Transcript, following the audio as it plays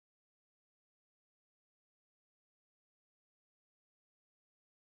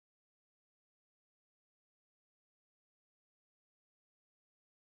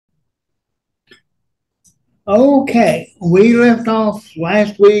Okay, we left off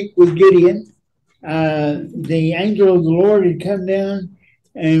last week with Gideon. The angel of the Lord had come down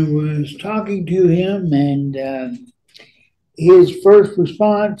and was talking to him, and his first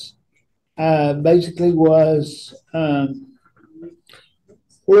response basically was, "Where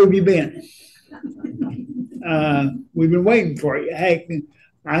have you been? We've been waiting for you. Hey,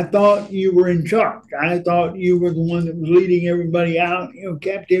 I thought you were in charge. I thought you were the one that was leading everybody out,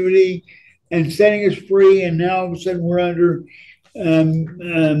 captivity and setting us free, and now all of a sudden we're under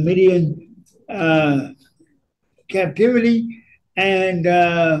Midian captivity. And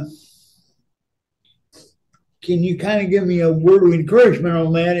can you kind of give me a word of encouragement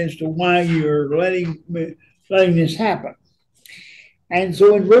on that as to why you're letting this happen?" And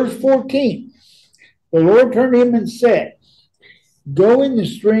so in verse 14, the Lord turned to him and said, "Go in the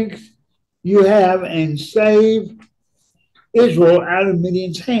strength you have and save Israel out of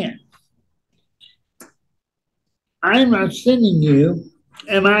Midian's hand. I'm not sending you.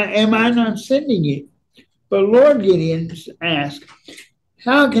 Am I not sending you?" But Lord Gideon asked,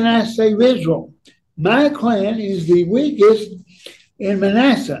 "How can I save Israel? My clan is the weakest in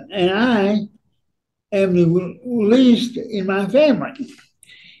Manasseh, and I am the least in my family."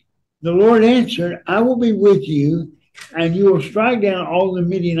 The Lord answered, "I will be with you, and you will strike down all the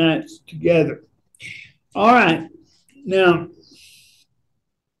Midianites together." All right. Now,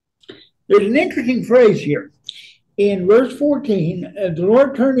 there's an interesting phrase here. In verse 14, the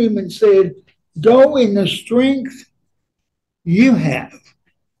Lord turned to him and said, "Go in the strength you have."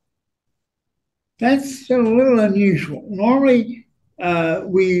 That's a little unusual. Normally,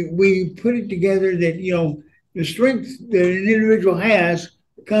 we put it together that the strength that an individual has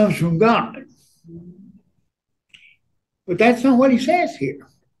comes from God, but that's not what he says here.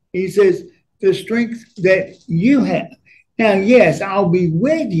 He says the strength that you have. Now, yes, I'll be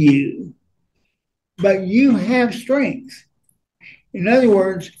with you, but you have strength. In other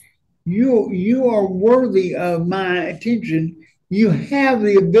words, you are worthy of my attention. You have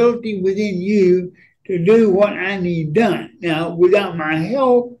the ability within you to do what I need done. Now, without my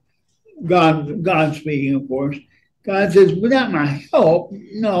help, God speaking, of course, God says, without my help,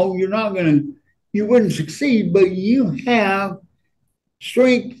 no, you wouldn't succeed, but you have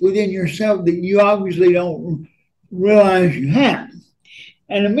strength within yourself that you obviously don't realize you have.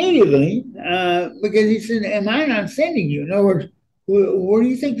 And immediately, because he said, "Am I not sending you?" In other words, where do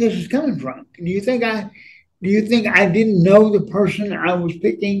you think this is coming from? Do you think I didn't know the person I was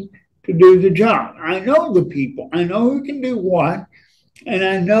picking to do the job? I know the people. I know who can do what, and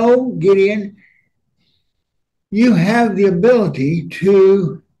I know, Gideon, you have the ability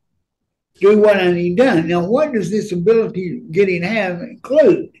to do what I need done. Now, what does this ability Gideon have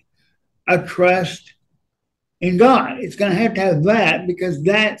include? A trust in God. It's going to have that because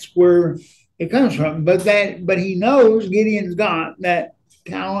that's where it comes from. But he knows Gideon's got that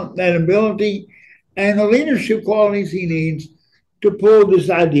talent, that ability, and the leadership qualities he needs to pull this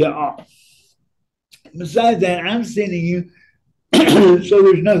idea off. Besides that, I'm sending you, so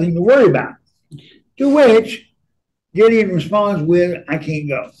there's nothing to worry about. To which Gideon responds with, "I can't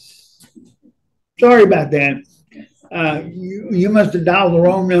go. Sorry about that. You must have dialed the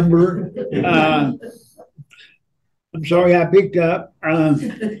wrong number. I'm sorry I picked up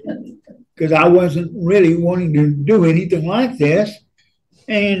because I wasn't really wanting to do anything like this."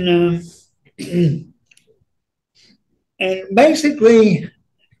 And and basically,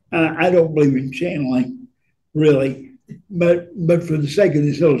 I don't believe in channeling, really, but for the sake of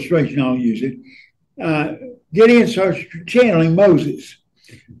this illustration, I'll use it. Gideon starts channeling Moses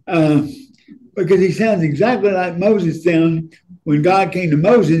uh, because he sounds exactly like Moses sounded when God came to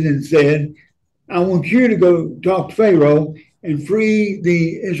Moses and said, "I want you to go talk to Pharaoh and free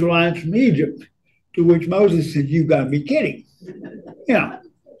the Israelites from Egypt." To which Moses said, "You've got to be kidding." Yeah.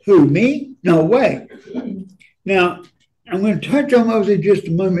 Who, me? No way. Now, I'm going to touch on Moses just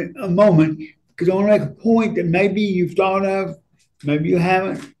a moment, because I want to make a point that maybe you've thought of, maybe you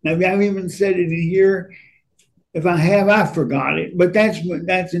haven't, maybe I've even said it in here. If I have, I forgot it, but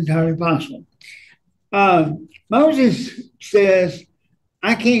that's entirely possible. Moses says,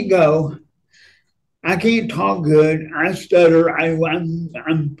 "I can't go. I can't talk good. I stutter.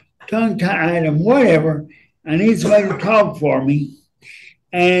 I'm tongue tied. I'm whatever. I need somebody to talk for me."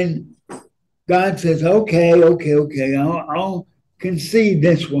 And God says, "Okay, okay, okay. I'll concede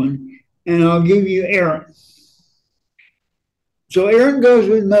this one, and I'll give you Aaron." So Aaron goes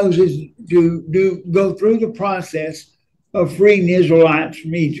with Moses to go through the process of freeing the Israelites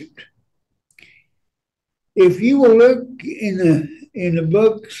from Egypt. If you will look in the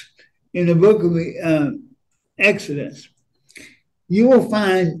book of Exodus, you will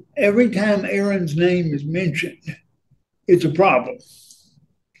find every time Aaron's name is mentioned, it's a problem.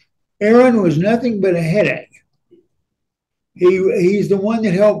 Aaron was nothing but a headache. He's the one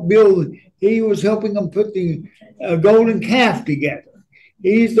that helped build. He was helping them put the golden calf together.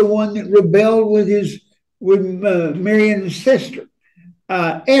 He's the one that rebelled with Miriam's sister.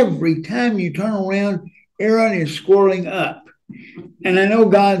 Every time you turn around, Aaron is squirreling up. And I know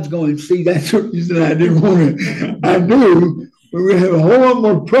God's going, see, that's the reason I didn't want to. I knew we were going to have a whole lot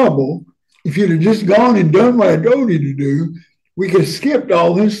more trouble if you'd have just gone and done what I told you to do. We could have skipped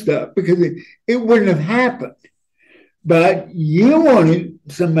all this stuff because it wouldn't have happened. But you wanted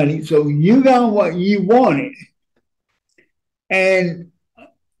somebody, so you got what you wanted. And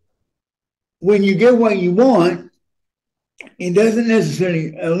when you get what you want, it doesn't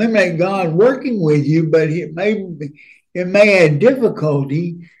necessarily eliminate God working with you, but it may add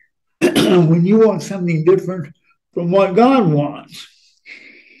difficulty when you want something different from what God wants.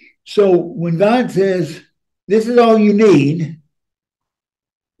 So when God says, this is all you need,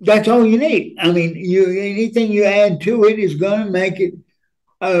 that's all you need. I mean, anything you add to it is going to make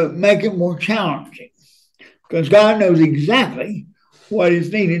it more challenging, because God knows exactly what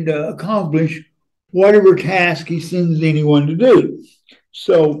is needed to accomplish whatever task he sends anyone to do.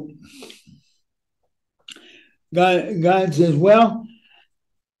 So God says, well,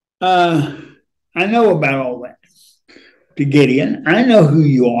 I know about all that. To Gideon, I know who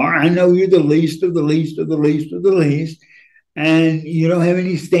you are. I know you're the least of the least of the least of the least, and you don't have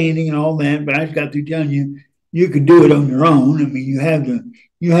any standing and all that, but I just got through telling you, you could do it on your own. I mean, you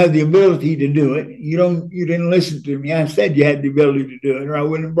have the ability to do it. You didn't listen to me. I said you had the ability to do it, or I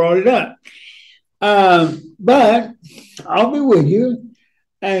wouldn't have brought it up. But I'll be with you,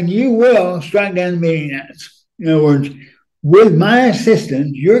 and you will strike down the Midianites. In other words, with my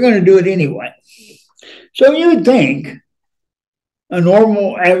assistance, you're going to do it anyway. So you would think a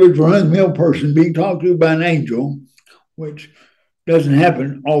normal, average, run-of-the-mill person being talked to by an angel, which doesn't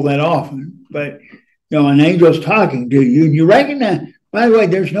happen all that often, but an angel's talking to you, and you recognize. By the way,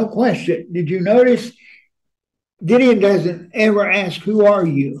 there's no question. Did you notice Gideon doesn't ever ask, "Who are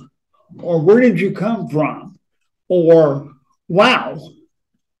you?" or "Where did you come from?" or "Wow."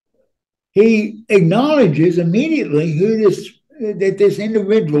 He acknowledges immediately that this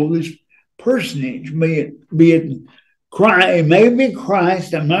individual, this personage, be it Christ, it may be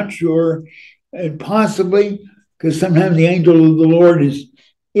Christ, I'm not sure, possibly, because sometimes the angel of the Lord is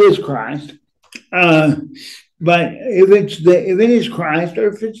Christ. But if it is Christ, or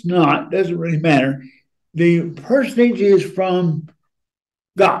if it's not, doesn't really matter. The personage is from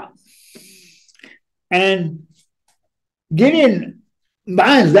God. And Gideon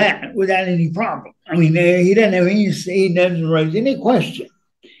buys that without any problem. I mean, he doesn't raise any question.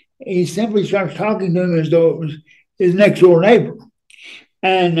 He simply starts talking to him as though it was his next door neighbor.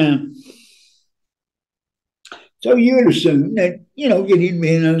 And so you would assume that, Gideon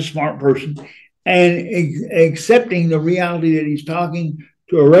being a smart person and accepting the reality that he's talking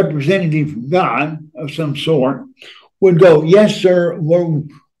to a representative from God of some sort would go, "Yes, sir, when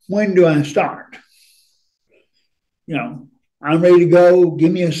do I start? I'm ready to go.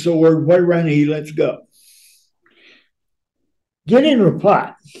 Give me a sword, whatever I need, let's go." Gideon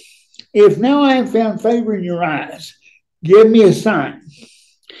replied, "If now I have found favor in your eyes, give me a sign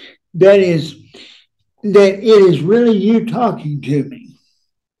that it is really you talking to me."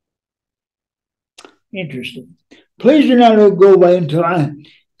 Interesting. "Please do not go away until I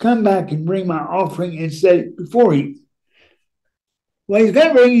come back and bring my offering and set it before you." Well, he's going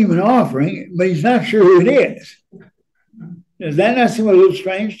to bring him an offering, but he's not sure who it is. Does that not seem a little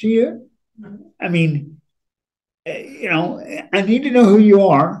strange to you? I mean, I need to know who you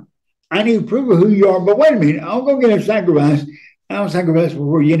are. I need proof of who you are. But wait a minute, I'll go get a sacrifice. I'll sacrifice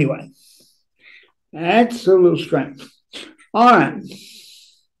before you anyway. That's a little strange. All right.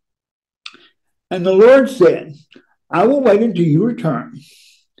 And the Lord said, "I will wait until you return."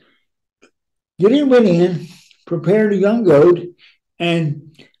 Gideon went in, prepared a young goat,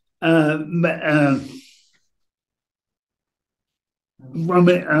 and from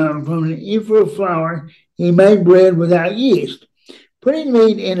an ephah of flour, he made bread without yeast, putting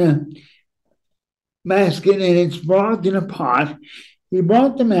meat in a basket and its broth in a pot. He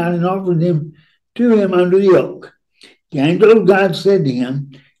brought them out and offered them to him under the oak. The angel of God said to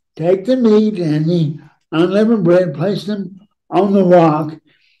him, "Take the meat and the unleavened bread, place them on the rock,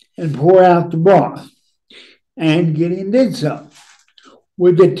 and pour out the broth." And Gideon did so.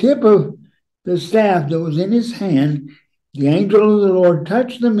 With the tip of the staff that was in his hand, the angel of the Lord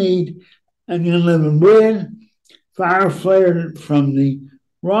touched the meat and the unleavened bread. Fire flared from the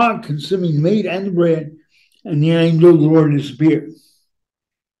rock, consuming the meat and the bread, and the angel of the Lord disappeared.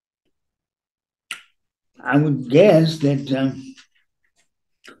 I would guess that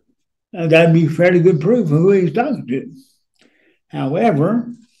that'd be fairly good proof of who he's talking to.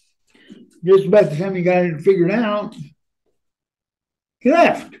 However, just about the time he got it figured out, he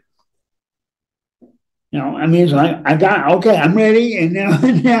left. I mean, it's like okay, I'm ready, and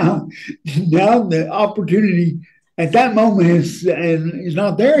now the opportunity at that moment is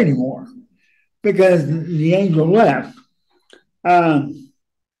not there anymore because the angel left.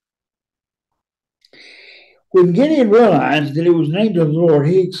 When Gideon realized that it was an angel of the Lord,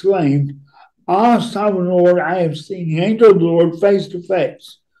 he exclaimed, "Ah, sovereign Lord, I have seen the angel of the Lord face to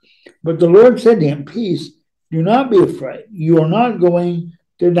face." But the Lord said to him, "Peace, do not be afraid. You are not going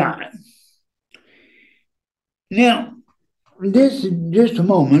to die." Now, this is just a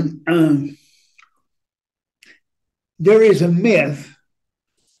moment. There is a myth,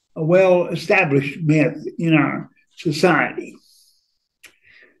 a well-established myth in our society,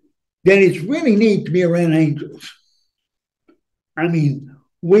 that it's really neat to be around angels. I mean,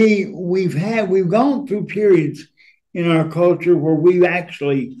 we've gone through periods in our culture where we've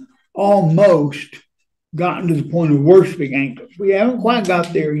actually almost gotten to the point of worshiping angels. We haven't quite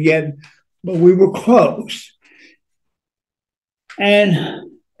got there yet, but we were close.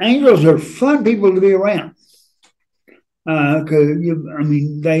 And angels are fun people to be around because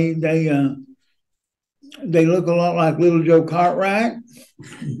they look a lot like Little Joe Cartwright.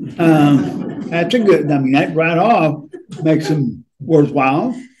 That's a good. I mean, that right off makes them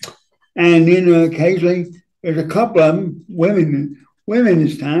worthwhile. And then occasionally there's a couple of them, women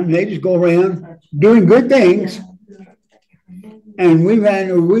this time. They just go around doing good things. And we've had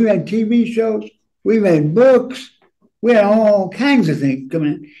TV shows, we've had books, we had all kinds of things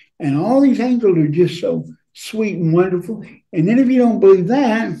coming in. And all these angels are just so sweet and wonderful. And then if you don't believe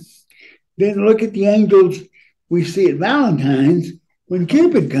that, then look at the angels we see at Valentine's when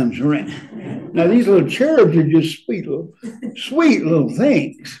Cupid comes around. Now, these little cherubs are just sweet little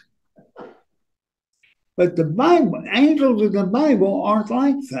things. But the Bible, angels of the Bible aren't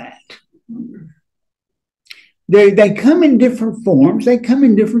like that. They come in different forms. They come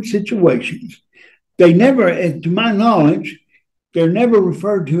in different situations. They never, to my knowledge, they're never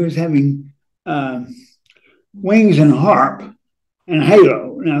referred to as having wings and a harp and a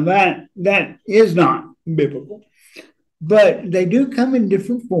halo. Now, that is not biblical. But they do come in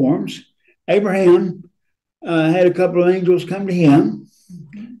different forms. Abraham had a couple of angels come to him,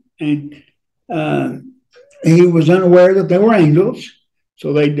 and he was unaware that they were angels.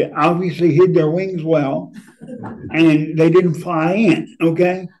 So they obviously hid their wings well, and they didn't fly in,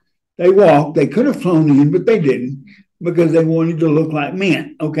 okay? They walked. They could have flown in, but they didn't because they wanted to look like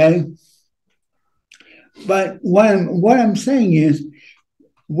men, okay? But what I'm saying is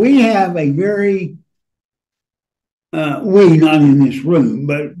we have a very, we, not in this room,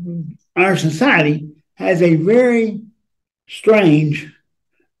 but our society has a very strange,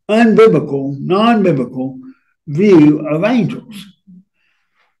 unbiblical, non-biblical view of angels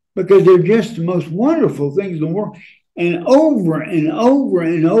because they're just the most wonderful things in the world. And over and over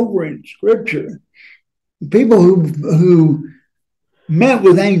and over in Scripture, people who met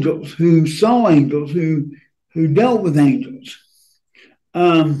with angels, who saw angels, who dealt with angels,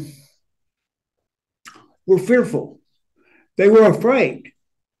 were fearful. They were afraid.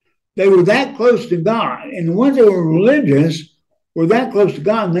 They were that close to God. And the ones that were religious were that close to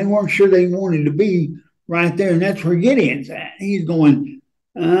God, and they weren't sure they wanted to be right there. And that's where Gideon's at. He's going,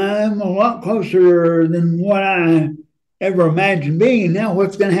 I'm a lot closer than what I ever imagined being. And now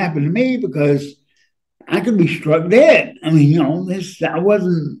what's going to happen to me? Because I could be struck dead. I mean, I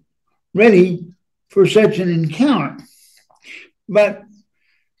wasn't ready for such an encounter. But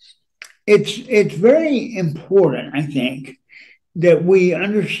it's very important, I think, that we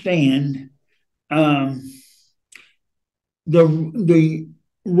understand the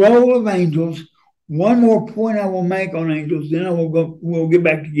role of angels. One more point I will make on angels, then we'll get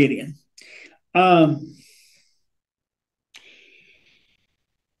back to Gideon.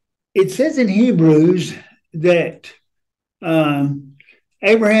 It says in Hebrews that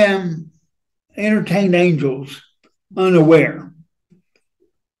Abraham entertained angels unaware.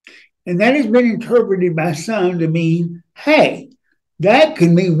 And that has been interpreted by some to mean, hey, that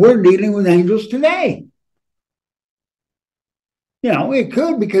could mean we're dealing with angels today. It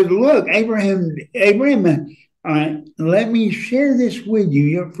could, because look, Abraham, all right, let me share this with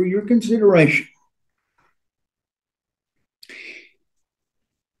you for your consideration.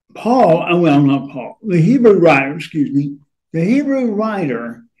 The Hebrew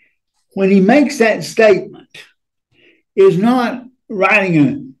writer, when he makes that statement, is not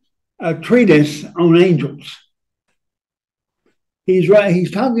writing a treatise on angels. He's right.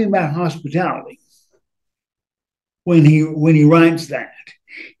 He's talking about hospitality when he writes that.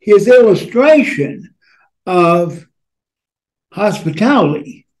 His illustration of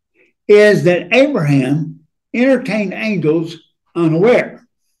hospitality is that Abraham entertained angels unaware.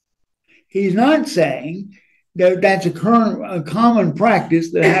 He's not saying that that's a common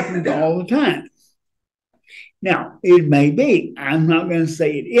practice that happens all the time. Now, it may be. I'm not going to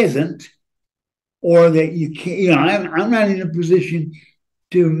say it isn't, or that you can't. I'm not in a position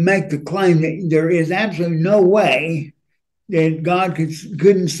to make the claim that there is absolutely no way that God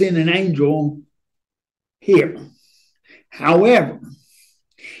couldn't send an angel here. However,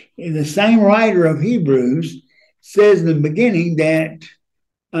 the same writer of Hebrews says in the beginning that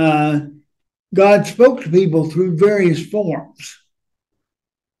God spoke to people through various forms,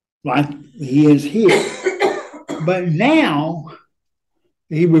 like he is here. But now,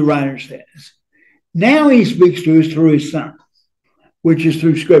 the Hebrew writer says, now he speaks to us through his Son, which is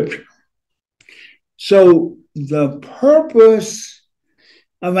through Scripture. So the purpose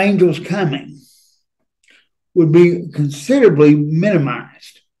of angels coming would be considerably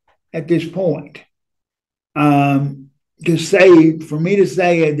minimized at this point. For me to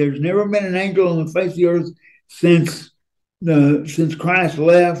say there's never been an angel on the face of the earth since Christ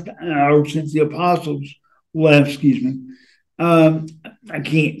left, or since the apostles left, excuse me, I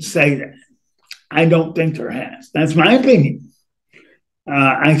can't say that. I don't think there has. That's my opinion.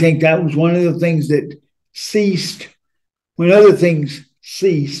 I think that was one of the things that ceased when other things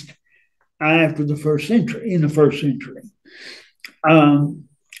ceased after the first century. In the first century, I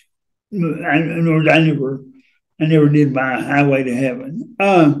never did buy a highway to heaven.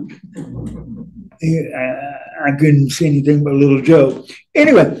 I couldn't see anything but Little Joe.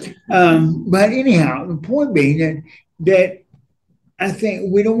 Anyway, but anyhow, the point being that I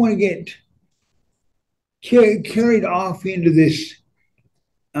think we don't want to get carried off into this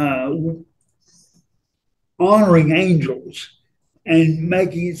honoring angels and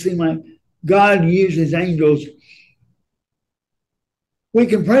making it seem like God uses angels. We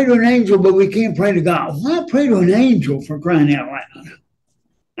can pray to an angel, but we can't pray to God. Why pray to an angel, for crying out loud?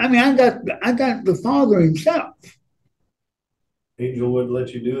 I mean, I got the Father himself. Angel wouldn't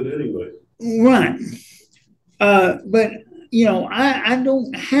let you do it anyway. Right. But, I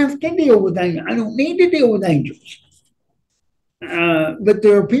don't have to deal with angels. I don't need to deal with angels. But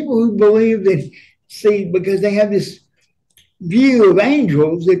there are people who believe that, because they have this view of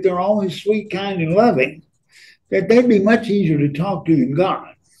angels that they're always sweet, kind, and loving, that they'd be much easier to talk to than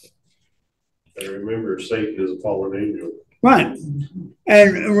God. And remember, Satan is a fallen angel. Right.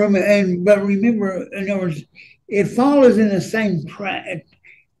 But remember, in other words, it follows in the same track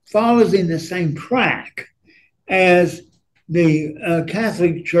as the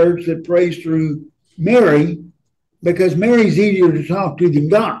Catholic Church that prays through Mary, because Mary's easier to talk to than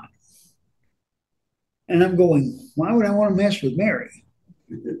God. And I'm going, why would I want to mess with Mary?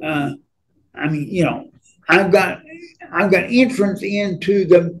 I've got entrance into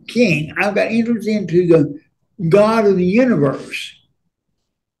the King. I've got entrance into the God of the universe.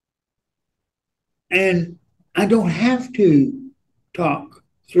 And I don't have to talk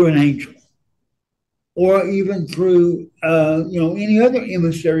through an angel or even through any other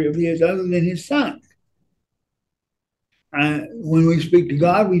emissary of his other than his Son. When we speak to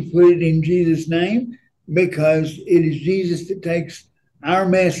God, we put it in Jesus' name, because it is Jesus that takes our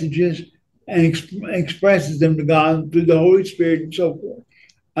messages and expresses them to God through the Holy Spirit and so forth,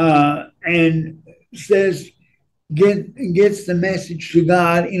 and gets the message to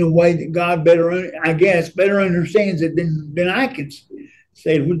God in a way that God better understands it than I can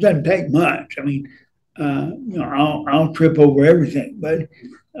say it. Which doesn't take much. I mean, I'll trip over everything, but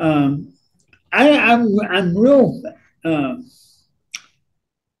I'm real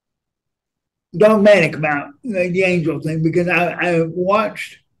dogmatic about the angel thing, because I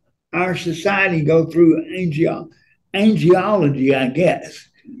watched our society go through angelology, I guess.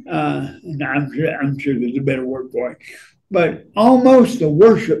 And I'm sure there's a better word for it, but almost the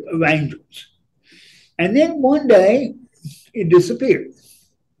worship of angels. And then one day it disappeared.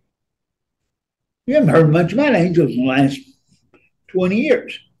 You haven't heard much about angels in the last 20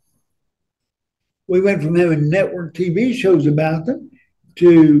 years. We went from having network TV shows about them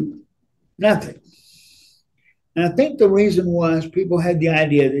to nothing. And I think the reason was people had the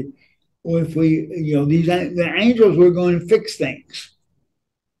idea that if the angels were going to fix things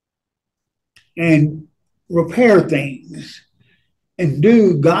and repair things and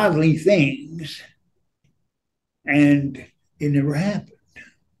do godly things, and it never happened.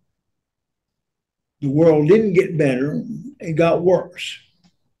 The world didn't get better, it got worse.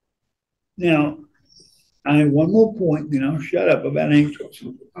 Now, I have one more point, then I'll shut up about angels.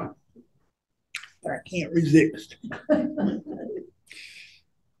 I can't resist.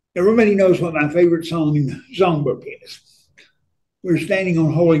 Everybody knows what my favorite song in the songbook is. We're standing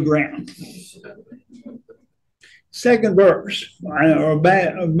on holy ground. Second verse, last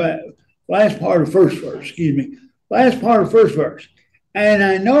part of first verse, excuse me. Last part of first verse. And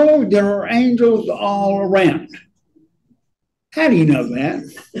I know there are angels all around. How do you know that?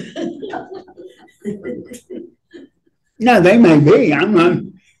 Now, they may be. I'm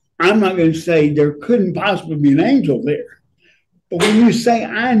not going to say there couldn't possibly be an angel there. But when you say,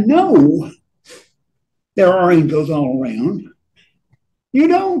 I know there are angels all around, you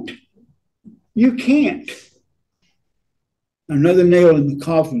don't. You can't. Another nail in the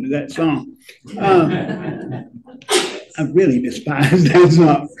coffin of that song. I really despise that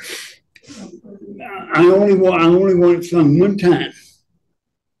song. I only want it sung one time.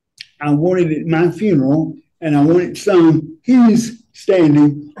 I wanted it at my funeral, and I want it sung, he's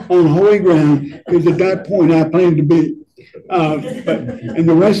standing on holy ground, because at that point I plan to be. And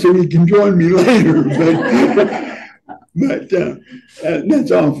the rest of you can join me later. But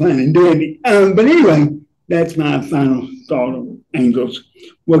that's all fine and dandy. But anyway, that's my final thought on angels.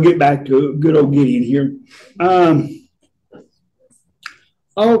 We'll get back to good old Gideon here.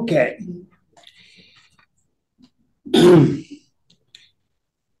 Okay.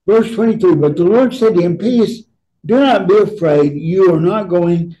 Verse 22, but the Lord said to him, peace, do not be afraid. You are not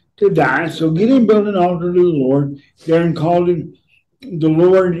going to die. So Gideon built an altar to the Lord there and called it, the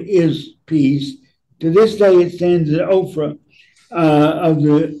Lord is peace. To this day it stands at Ophrah of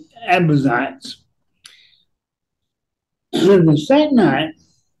the Abiezrites. The same night,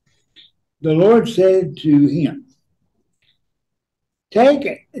 the Lord said to him,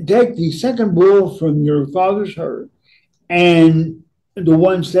 take the second bull from your father's herd and the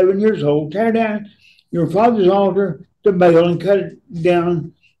one 7 years old, tear down your father's altar to Baal and cut it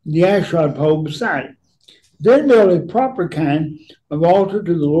down the Asherah pole beside it. Then build a proper kind of altar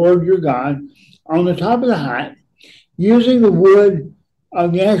to the Lord your God on the top of the height, using the wood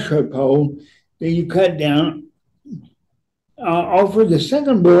of the Asherah pole that you cut down. Offer the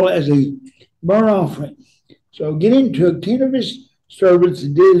second bull as a burnt offering. So Gideon took 10 of his servants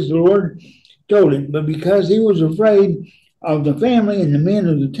and did as the Lord told him. But because he was afraid of the family and the men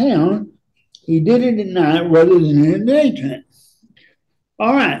of the town, he did it at night rather than in the daytime.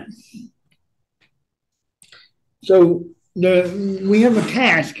 All right. So we have a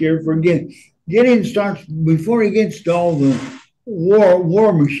task here for Gideon. Gideon starts, before he gets to all the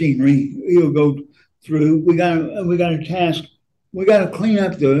war machinery he'll go through, we got a task. We got to clean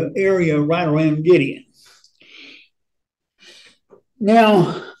up the area right around Gideon.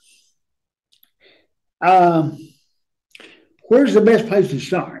 Now, where's the best place to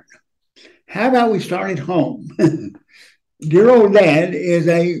start? How about we start at home? Dear old dad is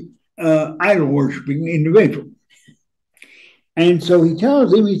a idol worshiping individual. And so he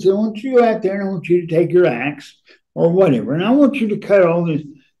tells him, he said, I want you to go out there and I want you to take your axe or whatever. And I want you to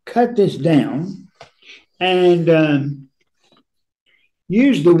cut this down and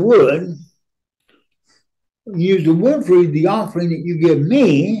use the wood for the offering that you give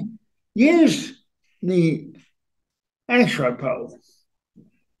me. Use the Asherah pole.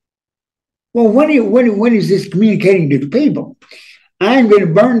 Well, what is this communicating to the people? I'm going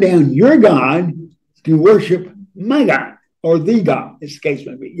to burn down your God to worship my God, or the God, as the case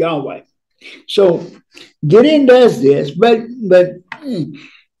may be, Yahweh. So Gideon does this, but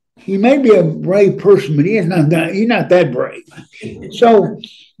he may be a brave person, but he's not that brave. So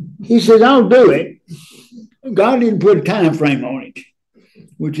he says, I'll do it. God didn't put a time frame on it,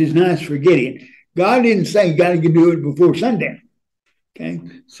 which is nice for Gideon. God didn't say you got to do it before sundown. Okay,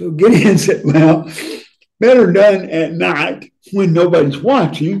 so Gideon said, well, better done at night when nobody's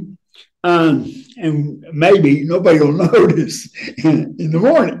watching, and maybe nobody will notice in the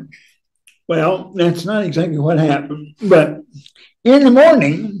morning. Well, that's not exactly what happened. But in the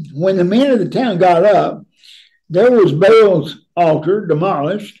morning, when the men of the town got up, there was Baal's altar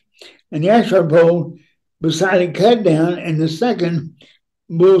demolished, and the Asherah pole beside it cut down, and the second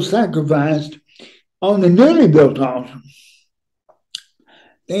bull sacrificed on the newly built altar.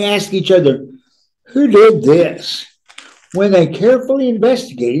 They asked each other, who did this? When they carefully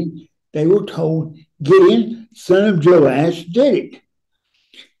investigated, they were told Gideon, son of Joash, did it.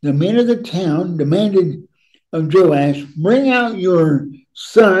 The men of the town demanded of Joash, bring out your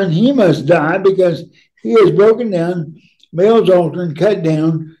son, he must die because he has broken down Baal's altar and cut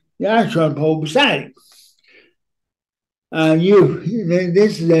down the Asherah pole beside it.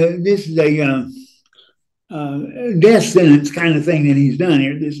 This is a death sentence kind of thing that he's done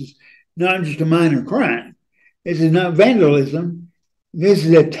here. This is not just a minor crime. This is not vandalism. This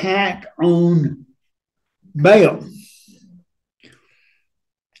is attack on Baal.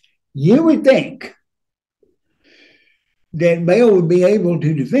 You would think that Baal would be able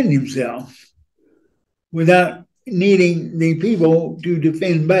to defend himself without needing the people to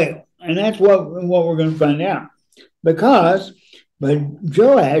defend Baal. And that's what we're going to find out. Because, but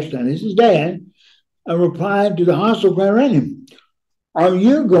Joash, and this is Dad, replied to the hostile crowd around him, "Are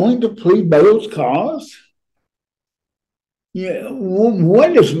you going to plead Baal's cause? Yeah,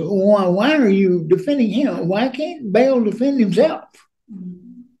 why are you defending him? Why can't Baal defend himself?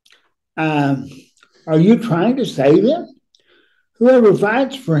 Are you trying to save him? Whoever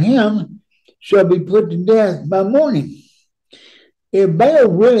fights for him shall be put to death by morning. If Baal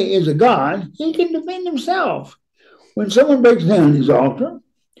really is a god, he can defend himself. When someone breaks down his altar,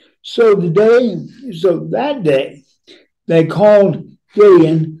 so that day they called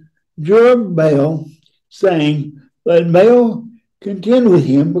Gideon Jerubbaal, saying, 'Let Baal contend with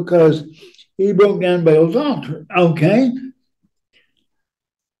him, because he broke down Baal's altar.'" Okay.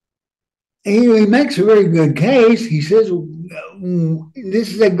 He makes a very good case. He says,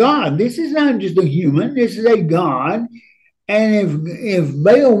 this is a god. This is not just a human. This is a god. And if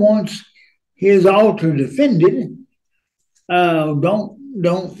Baal wants his altar defended,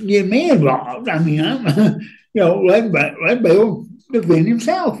 don't get me involved. I mean, let Baal defend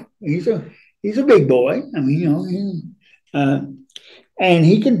himself. He's a big boy. I mean, and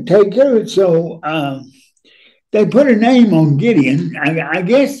he can take care of it. So they put a name on Gideon. I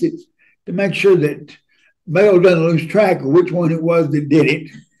guess it's to make sure that Baal doesn't lose track of which one it was that did it,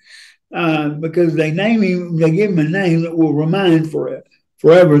 because they name him, they give him a name that will remind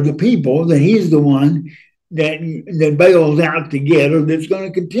forever the people that he's the one that Baal's out to get, or that's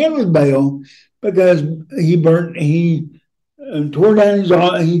going to contend with Baal, because he tore down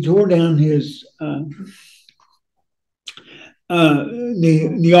his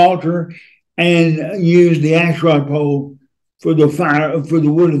the altar and used the asherah pole for the fire, for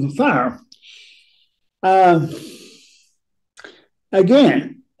the wood of the fire.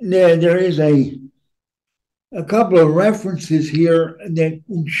 Again, there is a couple of references here that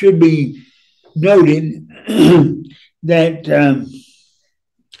should be noted. That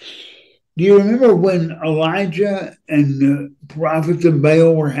do you remember when Elijah and the prophets of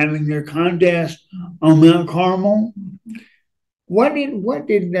Baal were having their contest on Mount Carmel? What did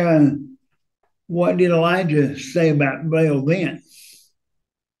Elijah say about Baal then?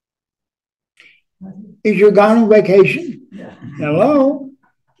 Is your God on vacation? Yeah. Hello?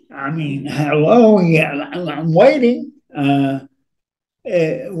 I mean, hello? Yeah, I'm waiting.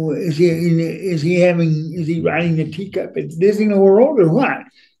 Is he riding the teacup at Disney World or what?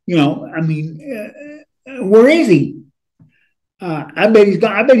 I mean, where is he? I bet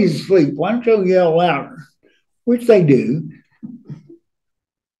he's asleep. Why don't you yell louder? Which they do.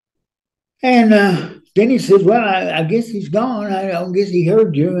 And then he says, "Well, I guess he's gone. I don't guess he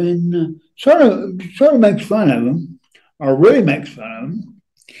heard you," and sort of makes fun of him, or really makes fun of him.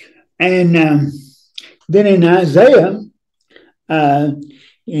 And then in Isaiah,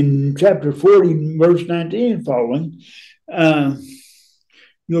 in chapter 40, verse 19 and following,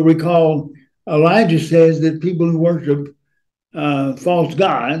 you'll recall Elijah says that people who worship false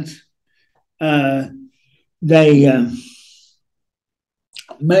gods, they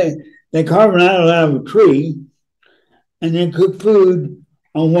carve an idol out of a tree and then cook food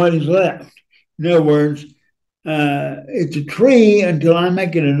on what is left. In other words, it's a tree until I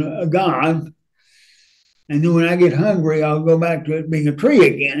make it a god. And then when I get hungry, I'll go back to it being a tree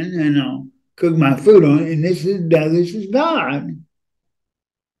again, and I'll cook my food on it. And this is God.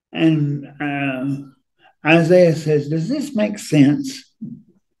 And Isaiah says, does this make sense?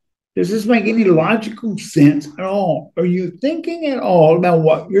 Does this make any logical sense at all? Are you thinking at all about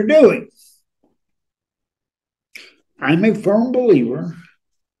what you're doing? I'm a firm believer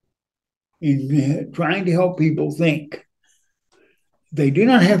in trying to help people think. They do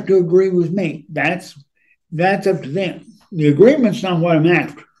not have to agree with me. That's up to them. The agreement's not what I'm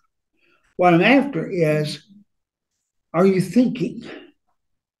after. What I'm after is, are you thinking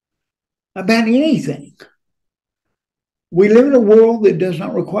about anything? We live in a world that does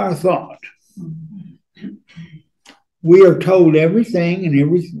not require thought. We are told everything and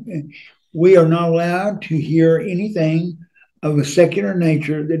everything. We are not allowed to hear anything of a secular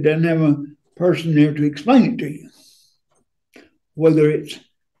nature that doesn't have a person there to explain it to you. Whether it's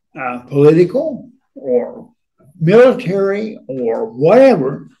political or military or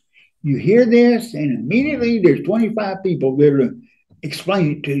whatever, you hear this and immediately there's 25 people there to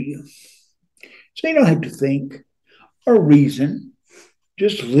explain it to you. So you don't have to think or reason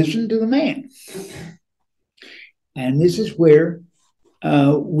Just listen to the man. And this is where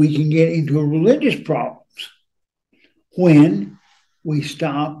we can get into religious problems when we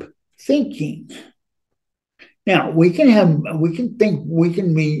stop thinking. Now we can think, we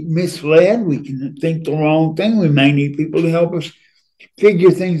can be misled, we can think the wrong thing. We may need people to help us figure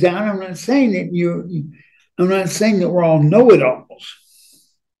things out. I'm not saying that we're all know-it-alls,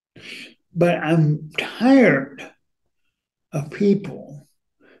 but I'm tired of people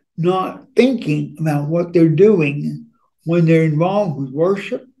not thinking about what they're doing when they're involved with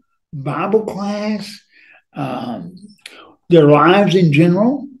worship, Bible class, their lives in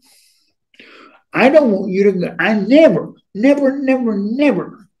general. I don't want you to, I never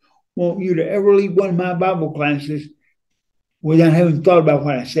want you to ever leave one of my Bible classes without having thought about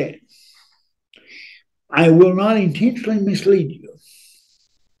what I said. I will not intentionally mislead you.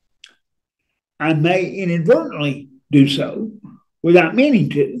 I may inadvertently do so without meaning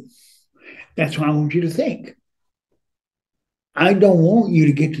to. That's why I want you to think. I don't want you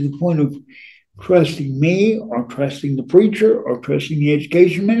to get to the point of trusting me or trusting the preacher or trusting the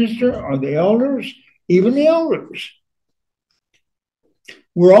education minister or the elders, even the elders.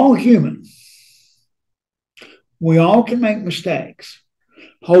 We're all human. We all can make mistakes.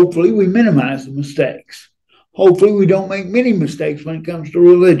 Hopefully we minimize the mistakes. Hopefully we don't make many mistakes when it comes to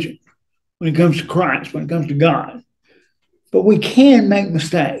religion, when it comes to Christ, when it comes to God. But we can make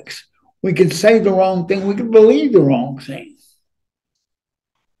mistakes. We can say the wrong thing. We can believe the wrong thing.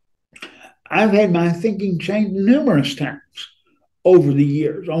 I've had my thinking changed numerous times over the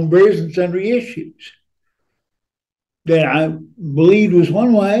years on various and sundry issues that I believed was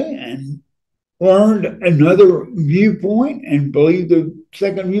one way and learned another viewpoint and believed the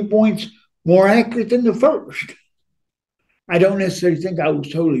second viewpoint's more accurate than the first. I don't necessarily think I was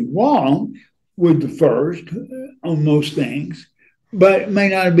totally wrong with the first on most things, but it may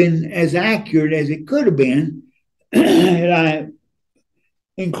not have been as accurate as it could have been had I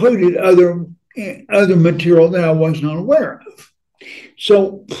included other material that I was not aware of.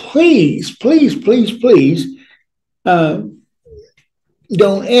 So please,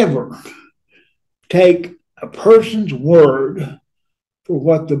 don't ever take a person's word for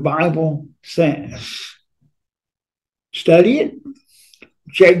what the Bible says. Study it,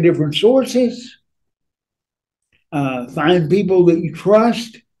 check different sources, find people that you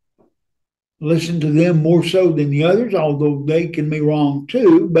trust, listen to them more so than the others, although they can be wrong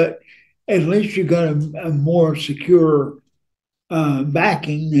too, but at least you got a more secure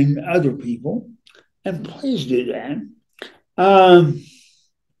backing than other people. And please do that.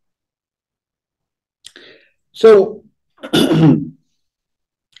 So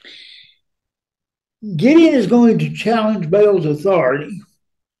Gideon is going to challenge Baal's authority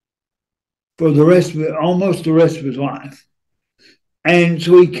for the rest of it, almost the rest of his life. And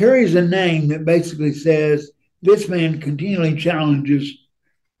so he carries a name that basically says, this man continually challenges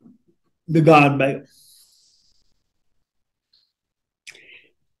the god Baal.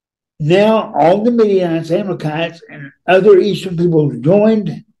 Now all the Midianites, Amalekites, and other eastern peoples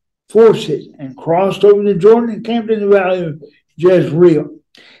joined forces and crossed over the Jordan and camped in the valley of Jezreel.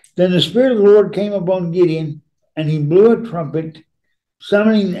 Then the Spirit of the Lord came upon Gideon, and he blew a trumpet,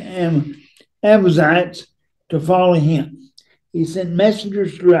 summoning the Amazites to follow him. He sent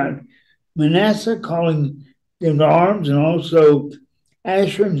messengers throughout Manasseh, calling them to arms, and also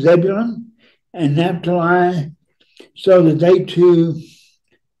Asher and Zebulun and Naphtali, so that they too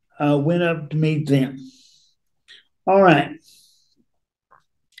went up to meet them. All right.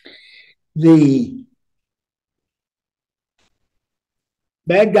 The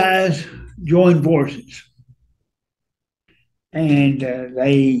bad guys join forces, and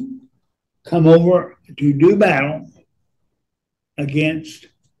they come over to do battle against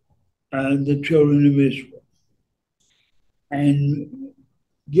the children of Israel. And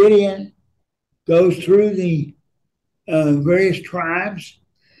Gideon goes through the various tribes,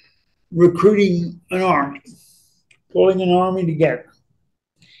 recruiting an army, pulling an army together.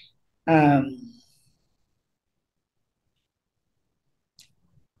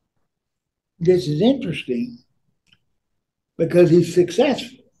 This is interesting because he's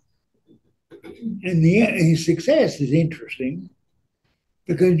successful. And his success is interesting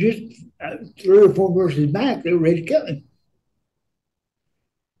because just 3 or 4 verses back, they were ready to kill him.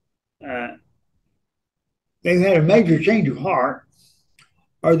 They've had a major change of heart,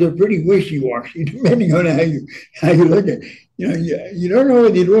 or they're pretty wishy-washy, depending on how you look at it. You don't know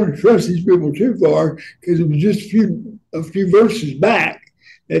whether you want to trust these people too far, because it was just a few verses back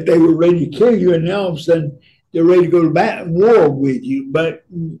that they were ready to kill you, and now all of a sudden they're ready to go to war with you. But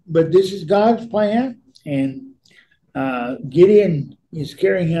this is God's plan, and Gideon is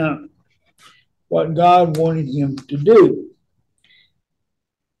carrying out what God wanted him to do.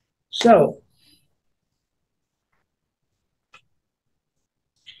 So,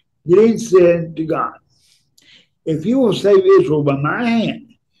 Gideon said to God, if you will save Israel by my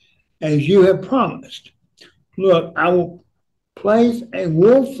hand, as you have promised, look, I will place a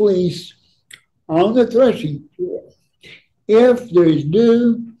wool fleece on the threshing floor. If there is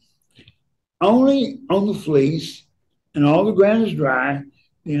dew only on the fleece and all the ground is dry,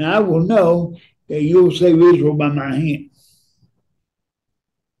 then I will know that you will save Israel by my hand,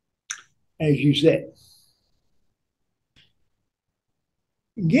 as you said.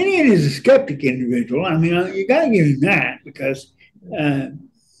 Gideon is a skeptic individual. I mean, you got to give him that because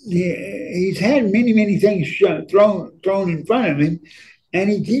he's had many things thrown in front of him, and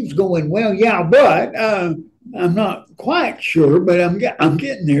he keeps going, well, yeah, but I'm not quite sure, but I'm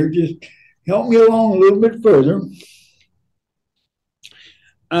getting there. Just help me along a little bit further.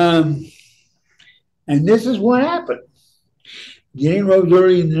 And this is what happened. Gideon rose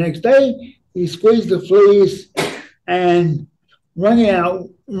early the next day. He squeezed the fleece and wrung out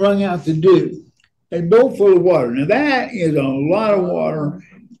the dew. A bowl full of water. Now that is a lot of water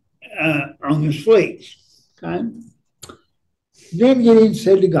on this fleece. Okay. Then Gideon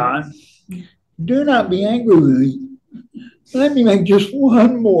said to God, do not be angry with me. Let me make just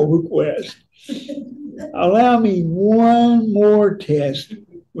one more request. Allow me one more test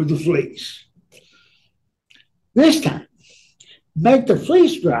with the fleece. This time, make the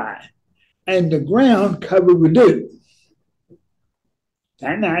fleece dry and the ground covered with dew.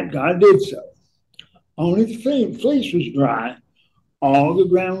 That night, God did so. Only the fleece was dry. All the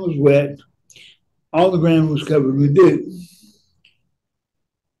ground was wet. All the ground was covered with dew.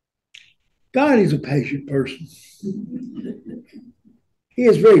 God is a patient person. He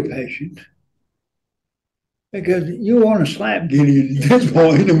is very patient. Because you want to slap Gideon at this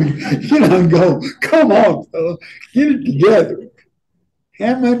point. I mean, and go, come on, fella, get it together.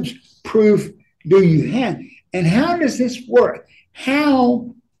 How much proof do you have? And how does this work?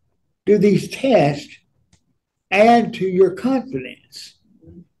 How do these tests add to your confidence?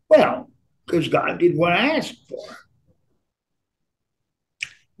 Well, because God did what I asked for.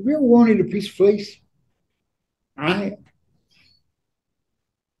 Have you ever wanted a piece of fleece? I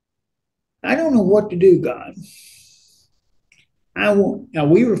don't know what to do, God. Now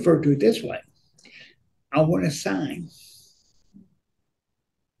we refer to it this way. I want a sign.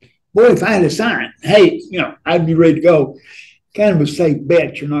 Boy, if I had a sign, hey, I'd be ready to go. Kind of a safe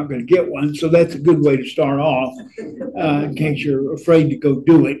bet you're not going to get one. So that's a good way to start off. In case you're afraid to go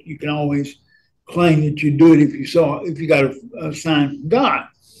do it, you can always claim that you do it if you got a sign from God.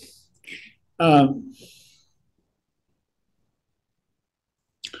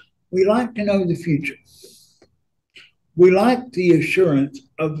 We like to know the future. We like the assurance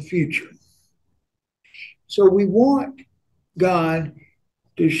of the future. So we want God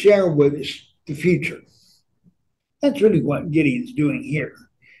to share with us the future. That's really what Gideon's doing here.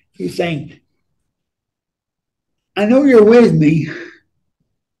 He's saying, I know you're with me,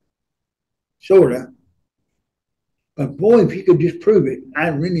 sort of, but boy, if you could just prove it,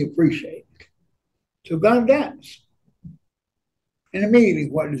 I'd really appreciate it. So God does. And immediately,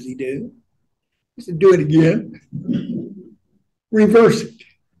 what does he do? He said, do it again. Reverse it.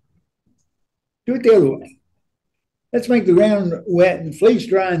 Do it the other way. Let's make the ground wet and the fleece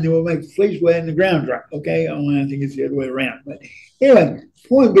dry, and then we'll make the fleece wet and the ground dry. Okay? Only I think it's the other way around. But anyway,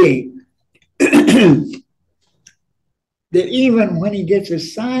 point being that even when he gets a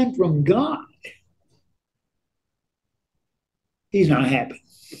sign from God, he's not happy.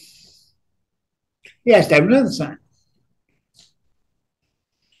 He has to have another sign.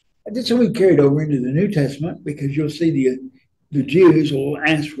 This will be carried over into the New Testament because you'll see the Jews will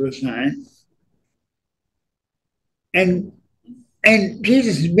ask for a sign. And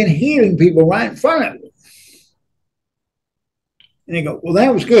Jesus has been healing people right in front of them. And they go, well,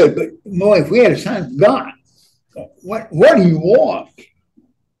 that was good, but boy, if we had a sign from God, what do you want?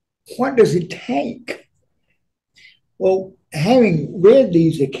 What does it take? Well, having read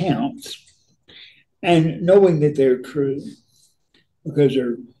these accounts and knowing that they're true because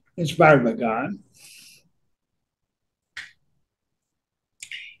they're inspired by God,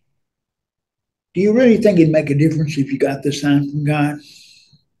 do you really think it'd make a difference if you got the sign from God?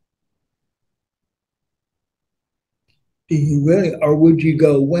 Do you really, or would you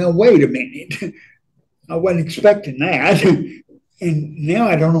go, well, wait a minute, I wasn't expecting that, and now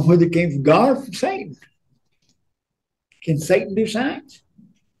I don't know whether it came from God or from Satan. Can Satan do signs?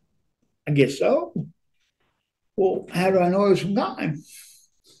 I guess so. Well, how do I know it was from God?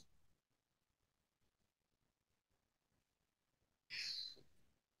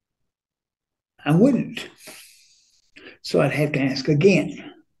 I wouldn't. So I'd have to ask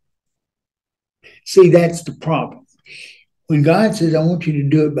again. See, that's the problem. When God says, I want you to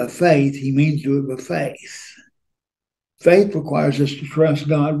do it by faith, he means do it by faith. Faith requires us to trust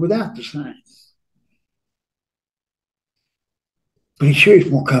God without the sign. But he sure is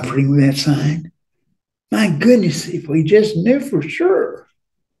more comforting with that sign. My goodness, if we just knew for sure,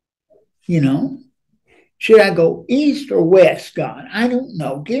 should I go east or west, God? I don't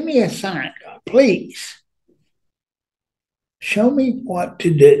know. Give me a sign, God, please. Show me what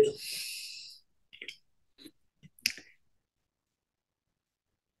to do.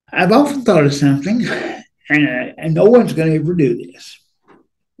 I've often thought of something, and no one's going to ever do this.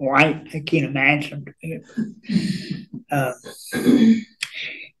 Or I can't imagine.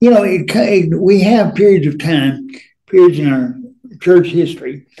 We have periods of time, periods in our church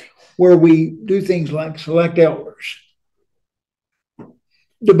history, where we do things like select elders.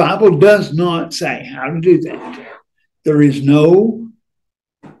 The Bible does not say how to do that. There's no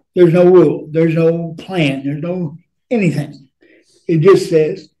rule, there's no plan, there's no anything. It just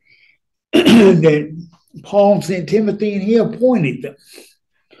says that Paul sent Timothy and he appointed them.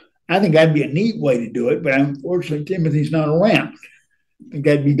 I think that'd be a neat way to do it, but unfortunately Timothy's not around. I think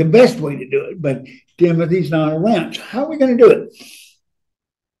that'd be the best way to do it, but Timothy's not around. So how are we going to do it?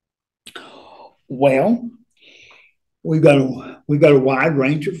 Well, we got a wide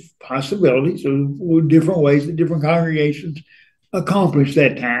range of possibilities of different ways that different congregations accomplish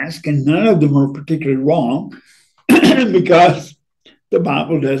that task, and none of them are particularly wrong because the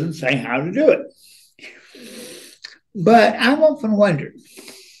Bible doesn't say how to do it. But I've often wondered,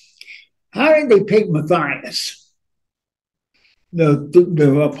 how did they pick Matthias,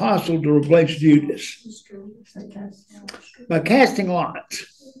 the apostle, to replace Judas? By casting lots.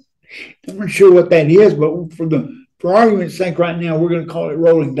 I'm not sure what that is, but for argument's sake right now, we're going to call it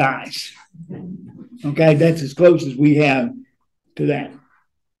rolling dice. Okay, that's as close as we have to that.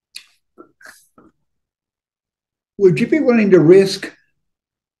 Would you be willing to risk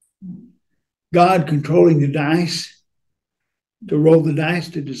God controlling the dice, to roll the dice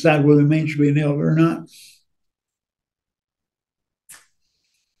to decide whether a man should be an elder or not?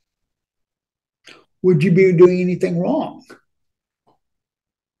 Would you be doing anything wrong?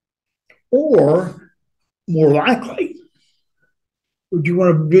 Or, more likely, would you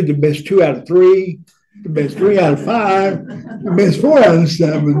want to do the best 2 out of 3, the best 3 out of 5, the best 4 out of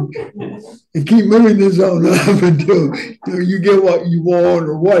 7, and keep moving this on up until you get what you want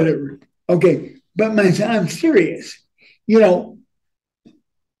or whatever? Okay, but I'm serious. Would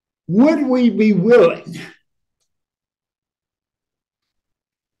we be willing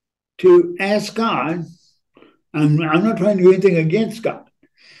to ask God? I'm not trying to do anything against God.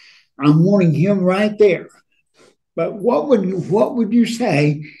 I'm wanting him right there. But what would you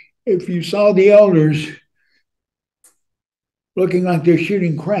say if you saw the elders looking like they're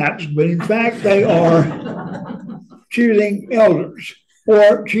shooting craps, but in fact they are choosing elders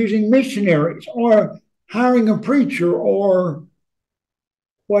or choosing missionaries or hiring a preacher or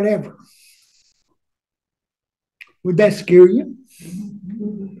whatever? Would that scare you?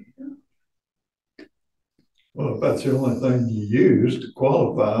 Well, if that's the only thing you use to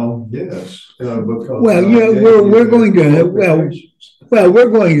qualify them, yes. Because we're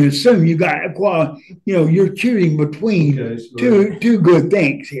going to assume you got you're choosing between two good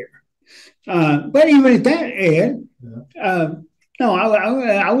things here. But even at that, Ed, no,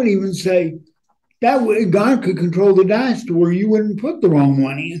 I would even say that way God could control the dice to where you wouldn't put the wrong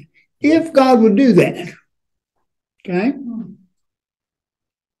one in, if God would do that. Okay.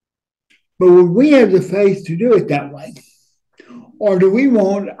 But would we have the faith to do it that way? Or do we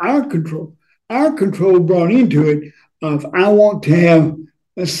want our control brought into it of, I want to have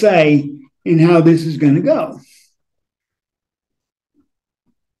a say in how this is going to go?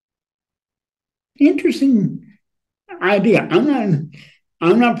 Interesting idea.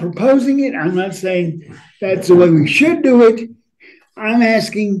 I'm not proposing it. I'm not saying that's the way we should do it. I'm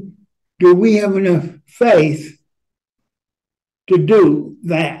asking, do we have enough faith to do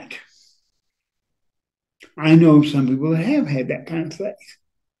that? I know some people that have had that kind of faith.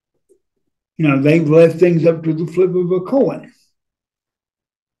 They've left things up to the flip of a coin.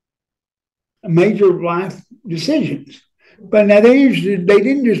 Major life decisions. But now they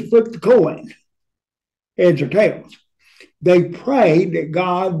didn't just flip the coin, heads or tails. They prayed that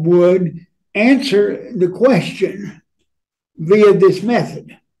God would answer the question via this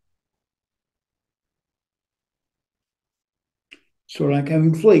method. Sort of like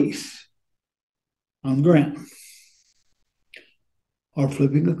having fleece on the ground, or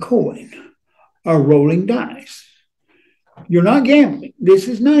flipping a coin, or rolling dice. You're not gambling. This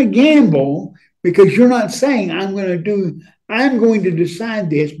is not a gamble, Because you're not saying I'm going to decide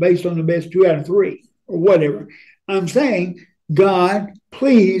this based on the best 2 out of 3 or whatever. I'm saying, God,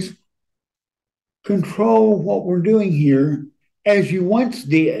 please control what we're doing here as you once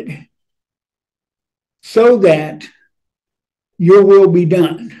did, so that your will be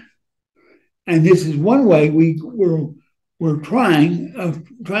done. And this is one way we're trying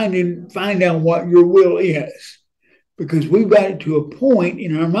to find out what your will is, because we've got it to a point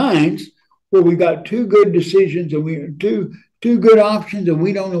in our minds where we got 2 good decisions and we two good options, and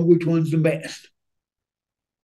we don't know which one's the best.